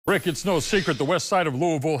Rick, it's no secret the west side of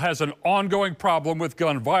Louisville has an ongoing problem with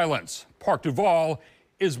gun violence. Park Duvalle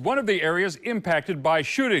is one of the areas impacted by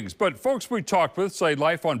shootings, but folks we talked with say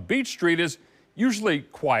life on Beach Street is usually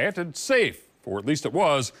quiet and safe, or at least it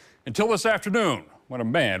was, until this afternoon when a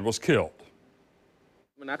man was killed.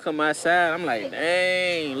 When I come outside, I'm like,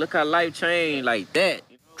 dang, look how life changed like that.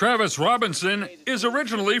 Travis Robinson is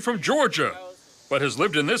originally from Georgia, but has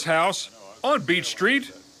lived in this house on Beach Street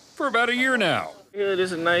for about a year now. Yeah,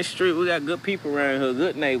 this is a nice street. We got good people around here,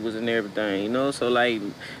 good neighbors and everything, you know? So like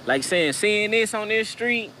seeing this on this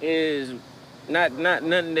street is not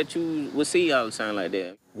nothing that you would see all the time like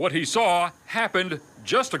that. What he saw happened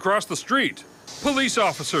just across the street. Police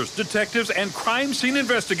officers, detectives, and crime scene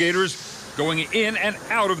investigators going in and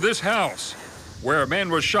out of this house, where a man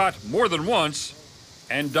was shot more than once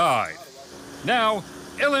and died. Now,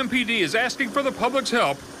 LMPD is asking for the public's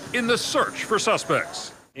help in the search for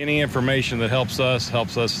suspects. Any information that helps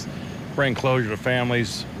us bring closure to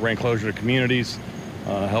families, bring closure to communities,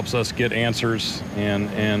 helps us get answers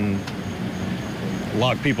and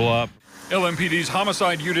lock people up. LMPD's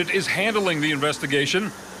homicide unit is handling the investigation.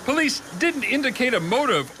 Police didn't indicate a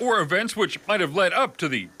motive or events which might have led up to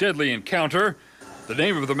the deadly encounter. The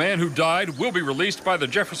name of the man who died will be released by the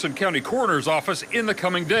Jefferson County Coroner's Office in the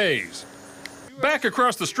coming days. Back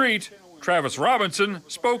across the street, Travis Robinson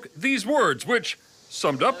spoke these words, which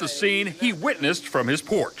summed up the scene he witnessed from his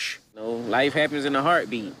porch. You know, life happens in a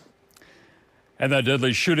heartbeat. And that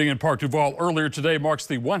deadly shooting in Park Duvalle earlier today marks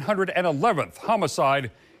the 111th homicide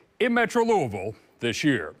in Metro Louisville this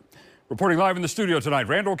year. Reporting live in the studio tonight,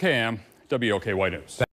 Randall Cam, WOKY News.